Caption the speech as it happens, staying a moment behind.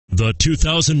The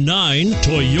 2009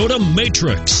 Toyota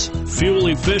Matrix. Fuel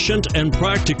efficient and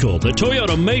practical, the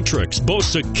Toyota Matrix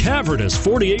boasts a cavernous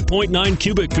 48.9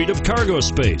 cubic feet of cargo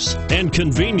space and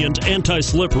convenient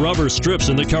anti-slip rubber strips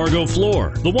in the cargo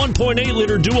floor. The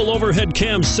 1.8-liter dual overhead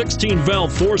cam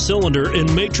 16-valve 4-cylinder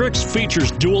in Matrix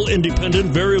features dual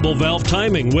independent variable valve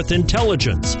timing with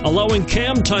intelligence, allowing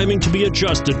cam timing to be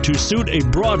adjusted to suit a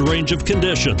broad range of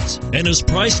conditions, and is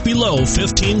priced below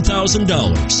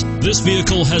 $15,000. This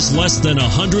vehicle has less than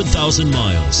 100,000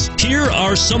 miles. Here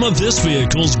are some of this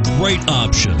vehicle's great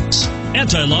options: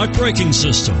 anti-lock braking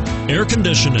system, air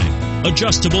conditioning,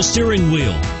 adjustable steering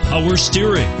wheel, power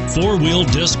steering, 4-wheel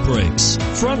disc brakes,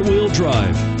 front-wheel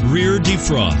drive, rear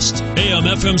defrost,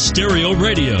 AM/FM stereo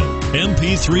radio,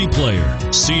 MP3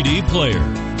 player, CD player.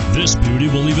 This beauty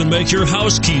will even make your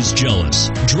house keys jealous.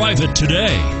 Drive it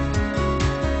today.